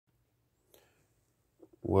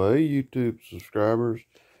Well, hey, YouTube subscribers.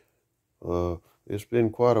 It's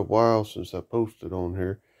been quite a while since I posted on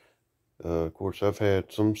here. Of course, I've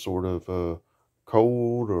had some sort of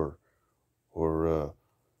cold or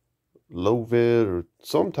low vid or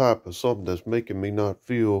some type of something that's making me not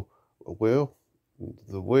feel well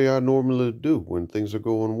the way I normally do when things are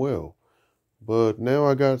going well. But now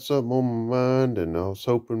I got something on my mind, and I was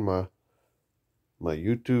hoping my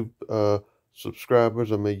YouTube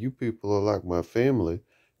subscribers, I mean, you people are like my family,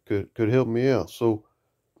 could help me out. So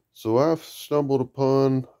I've stumbled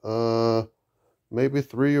upon maybe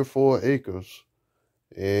 3 or 4 acres,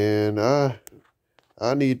 and I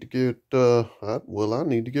need to get I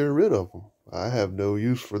need to get rid of them. I have no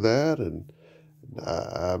use for that, and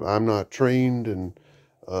I'm not trained and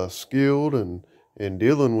skilled and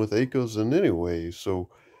dealing with acres in any way. So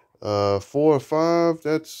 4 or 5,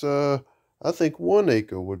 that's I think 1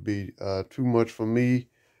 acre would be too much for me.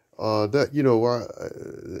 As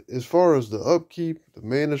far as the upkeep, the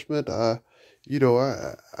management, I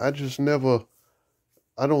just never,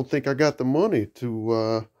 I don't think I got the money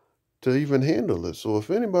to even handle it. So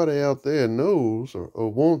if anybody out there knows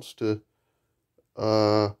or wants to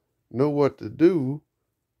uh, know what to do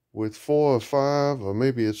with 4 or 5, or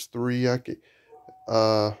maybe it's 3,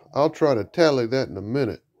 I'll try to tally that in a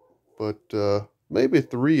minute. But maybe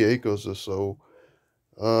 3 acres or so.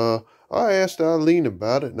 Uh, I asked Eileen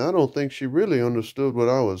about it, and I don't think she really understood what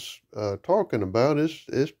I was talking about.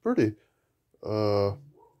 It's pretty uh,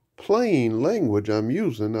 plain language I'm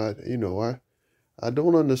using. I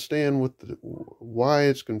don't understand why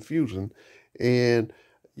it's confusing, and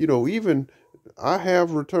even I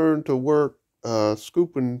have returned to work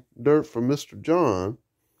scooping dirt for Mr. John,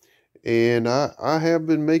 and I have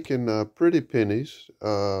been making pretty pennies.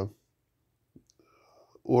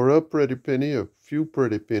 Or a pretty penny, a few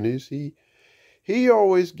pretty pennies. He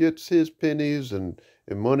always gets his pennies and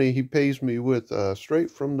money he pays me with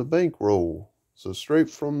straight from the bankroll. So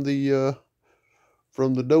straight from the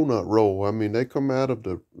donut roll. I mean, they come out of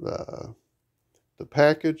the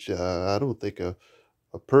package. I don't think a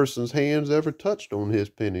person's hands ever touched on his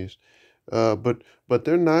pennies. But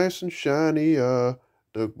they're nice and shiny. The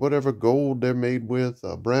whatever gold they're made with,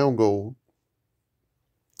 brown gold,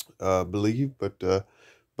 I believe.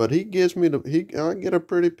 But he gives me I get a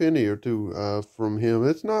pretty penny or two from him.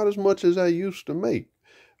 It's not as much as I used to make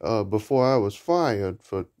before I was fired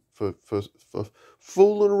for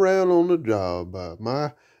fooling around on the job.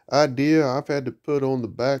 My idea I've had to put on the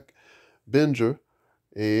back binger,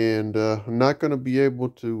 and I'm not going to be able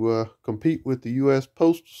to compete with the U.S.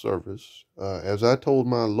 Postal Service. As I told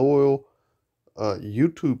my loyal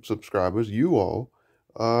YouTube subscribers, you all,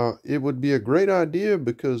 it would be a great idea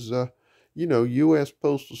because U.S.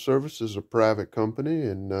 Postal Service is a private company,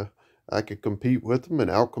 and I could compete with them and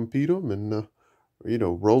outcompete them, and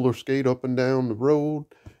roller skate up and down the road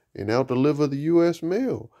and out deliver the U.S.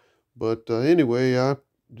 mail. But anyway, I'm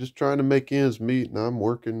just trying to make ends meet, and I'm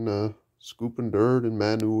working scooping dirt and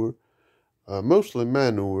manure, mostly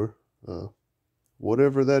manure.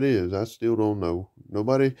 Whatever that is, I still don't know.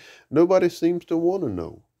 Nobody seems to want to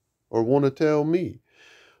know or want to tell me.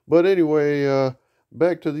 But anyway,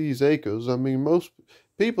 back to these acres. I mean, most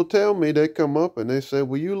people tell me, they come up and they say,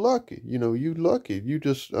 well, you lucky. You lucky. You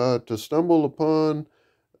just, to stumble upon,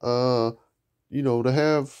 to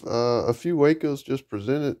have a few acres just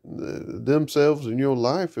presented themselves in your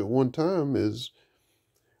life at one time is,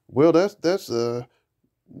 well, that's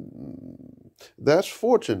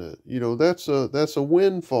fortunate. That's a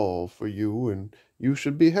windfall for you, and you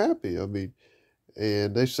should be happy. I mean,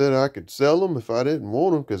 and they said I could sell them if I didn't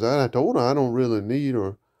want them, because I told them I don't really need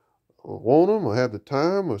or want them or have the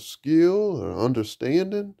time or skill or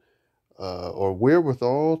understanding or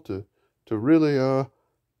wherewithal to really to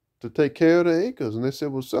take care of the acres. And they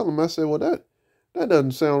said, well, sell them. I said, well, that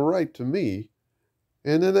doesn't sound right to me.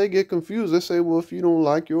 And then they get confused. They say, well, if you don't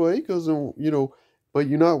like your acres and but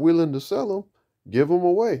you're not willing to sell them, give them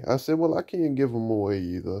away. I said, well, I can't give them away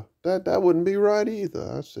either. That wouldn't be right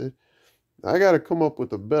either. I said, I got to come up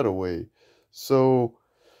with a better way. So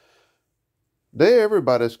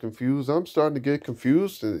everybody's confused. I'm starting to get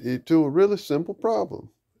confused to a really simple problem.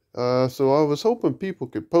 So I was hoping people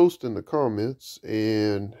could post in the comments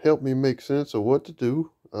and help me make sense of what to do.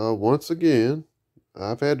 Once again,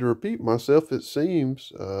 I've had to repeat myself, it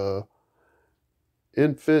seems,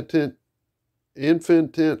 infinite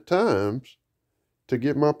times to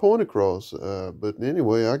get my point across. But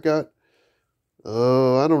anyway, I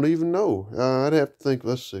don't even know. I'd have to think,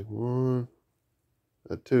 let's see, 1,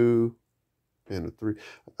 a 2, and a 3.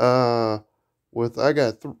 I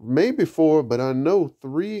got maybe 4, but I know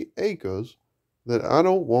 3 acres that I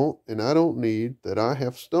don't want and I don't need, that I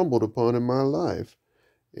have stumbled upon in my life.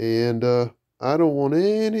 And I don't want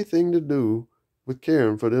anything to do with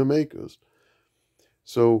caring for them acres.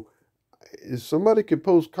 So if somebody could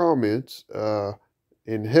post comments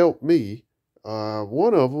and help me,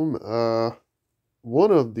 one of them,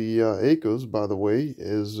 one of the acres, by the way,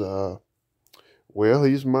 is well,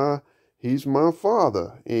 he's my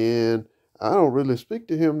father, and I don't really speak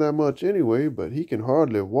to him that much anyway. But he can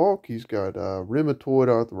hardly walk. He's got rheumatoid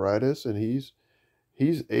arthritis, and he's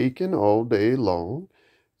aching all day long.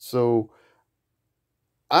 So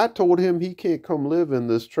I told him he can't come live in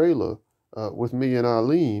this trailer with me and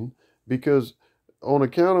Eileen because on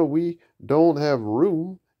account of we don't have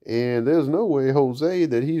room, and there's no way, Jose,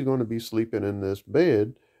 that he's going to be sleeping in this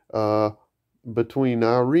bed between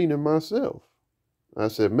Irene and myself. I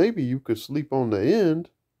said, maybe you could sleep on the end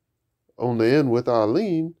with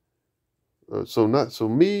Eileen. So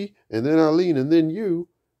me and then Eileen and then you,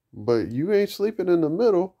 but you ain't sleeping in the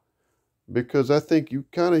middle because I think he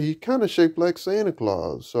kind of shaped like Santa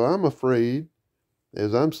Claus. So I'm afraid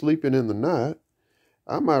as I'm sleeping in the night,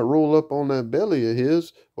 I might roll up on that belly of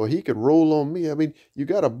his, or he could roll on me. I mean, you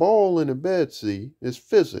got a ball in a bed, see? It's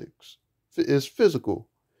physics. It's physical.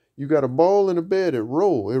 You got a ball in a bed, it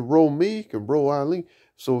roll. It roll me, it can roll Eileen.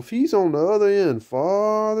 So if he's on the other end,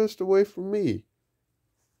 farthest away from me,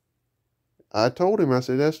 I told him, I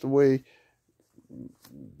said, that's the way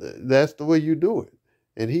you do it.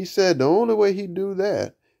 And he said the only way he'd do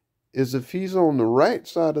that is if he's on the right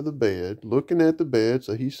side of the bed, looking at the bed.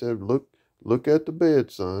 So he said, look at the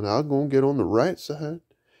bed, son. I'm going to get on the right side,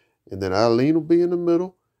 and then Eileen will be in the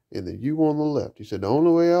middle, and then you on the left. He said, the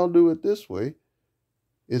only way I'll do it this way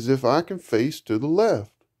is if I can face to the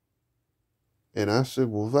left. And I said,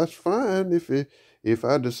 well, that's fine if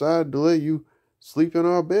I decide to let you sleep in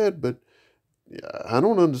our bed, but I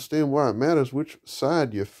don't understand why it matters which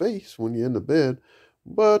side you face when you're in the bed.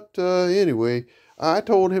 But anyway, I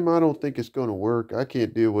told him I don't think it's going to work. I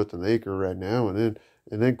can't deal with an acre right now. And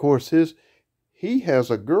then of course, he has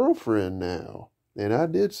a girlfriend now. And I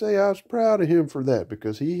did say I was proud of him for that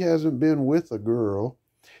because he hasn't been with a girl.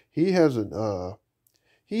 He hasn't been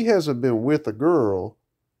with a girl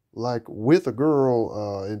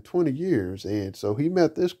in 20 years. And so he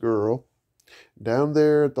met this girl down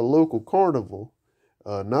there at the local carnival,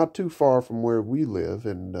 not too far from where we live.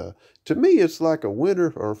 And to me, it's like a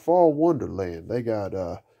winter or fall wonderland. They got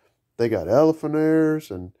elephant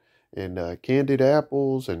ears and candied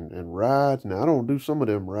apples and rides. Now I don't do some of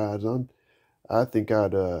them rides. I think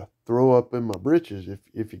I'd throw up in my britches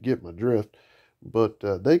if you get my drift. But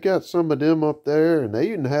they got some of them up there, and they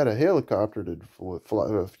even had a helicopter that fly,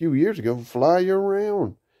 a few years ago, fly you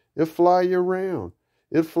around. It'll fly you around.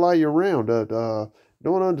 Don't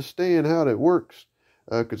understand how that works,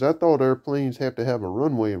 because I thought airplanes have to have a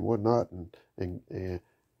runway and whatnot, and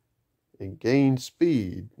gain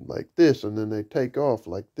speed like this, and then they take off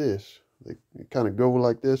like this. They kind of go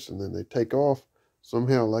like this, and then they take off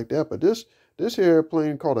somehow like that. But this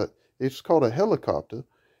airplane it's called a helicopter,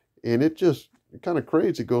 and it just kind of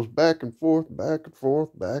crazy. It goes back and forth, back and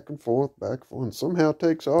forth, back and forth, back and forth, and somehow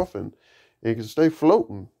takes off and can stay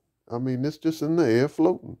floating. I mean, it's just in the air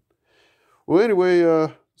floating. Well, anyway,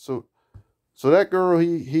 so that girl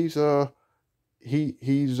he's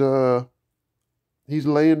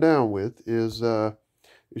laying down with is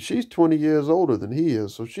she's 20 years older than he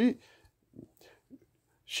is, so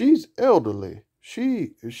she's elderly.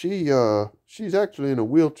 She's actually in a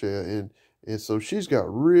wheelchair, and so she's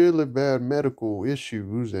got really bad medical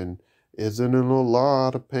issues and is in a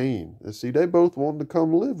lot of pain. And see, they both want to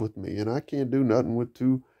come live with me, and I can't do nothing with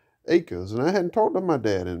 2 acres. And I hadn't talked to my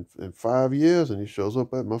dad in 5 years, and he shows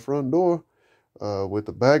up at my front door with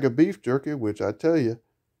a bag of beef jerky, which I'll tell you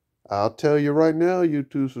right now,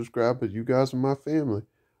 YouTube subscribers, you guys are my family.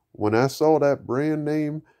 When I saw that brand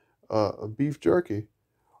name beef jerky,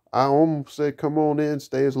 I almost said, come on in,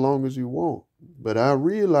 stay as long as you want. But I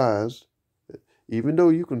realized even though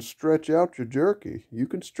you can stretch out your jerky, you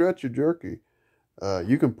can stretch your jerky.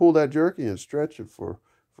 You can pull that jerky and stretch it for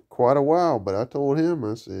quite a while. But I told him,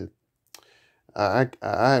 I said, I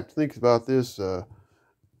have to think about this,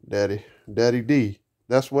 Daddy D.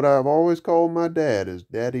 That's what I've always called my dad, is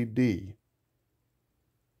Daddy D.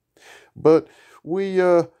 But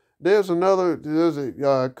there's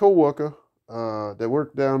a co-worker that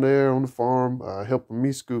worked down there on the farm, helping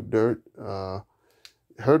me scoop dirt.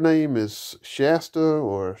 Her name is Shasta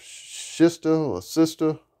or Shista or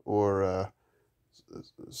Sister or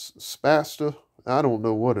Spasta. I don't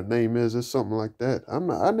know what her name is. It's something like that.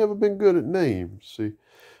 I've never been good at names, see.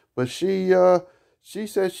 But she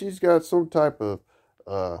said she's got some type of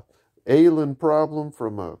ailing problem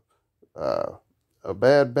from a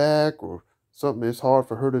bad back or something. It's hard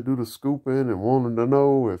for her to do the scooping and wanting to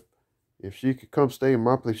know if she could come stay in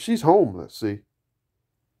my place. She's homeless, see.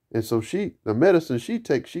 And so the medicine she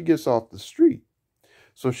takes, she gets off the street.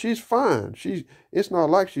 So she's fine. It's not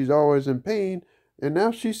like she's always in pain. And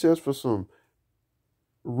now she says, for some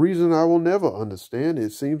reason I will never understand,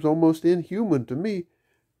 it seems almost inhuman to me,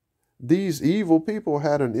 these evil people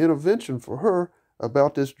had an intervention for her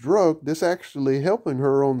about this drug that's actually helping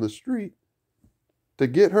her on the street to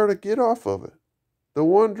get her to get off of it. The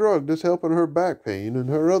one drug that's helping her back pain and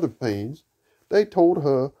her other pains, they told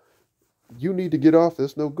her, you need to get off,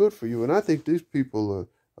 that's no good for you. And I think these people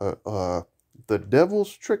are the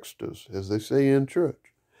devil's tricksters, as they say in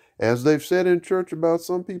church. As they've said in church about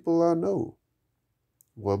some people I know.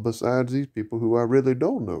 Well, besides these people who I really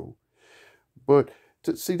don't know. But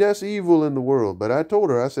see, that's evil in the world. But I told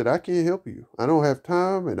her, I said, I can't help you. I don't have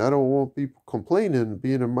time, and I don't want people complaining and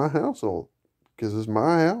being in my household. Because it's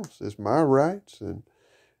my house, it's my rights, and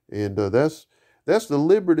that's the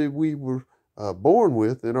liberty we were born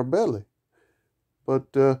with in our belly.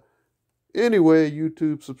 But anyway,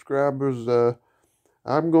 YouTube subscribers,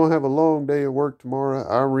 I'm going to have a long day at work tomorrow.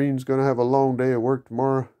 Irene's going to have a long day at work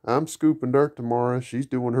tomorrow. I'm scooping dirt tomorrow. She's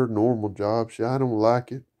doing her normal job. I don't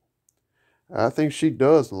like it. I think she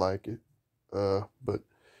does like it. But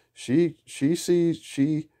she's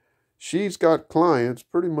got clients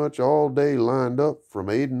pretty much all day lined up from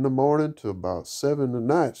 8 in the morning to about 7 at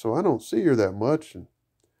night. So I don't see her that much. And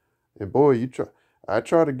boy, I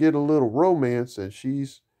try to get a little romance, and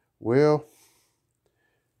well,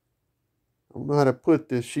 I don't know how to put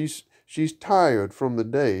this. She's tired from the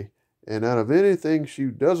day, and out of anything she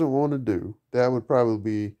doesn't want to do, that would probably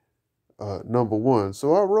be number one.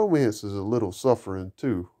 So our romance is a little suffering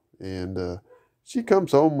too. And she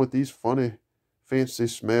comes home with these funny, fancy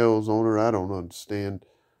smells on her. I don't understand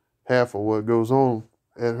half of what goes on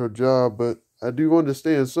at her job, but I do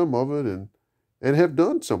understand some of it and have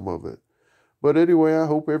done some of it. But anyway, I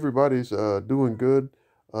hope everybody's doing good.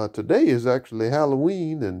 Today is actually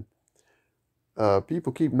Halloween, and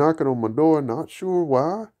people keep knocking on my door. Not sure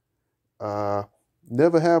why.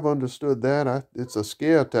 Never have understood that. It's a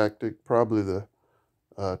scare tactic, probably to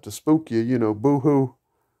spook you. Boo-hoo.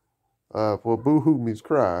 Well, boo-hoo means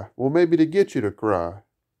cry. Well, maybe to get you to cry.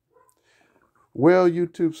 Well,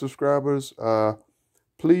 YouTube subscribers,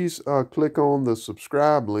 please click on the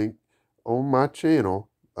subscribe link on my channel.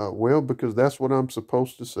 Because that's what I'm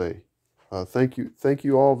supposed to say. Thank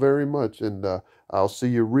you all very much, and I'll see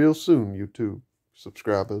you real soon, YouTube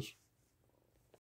subscribers.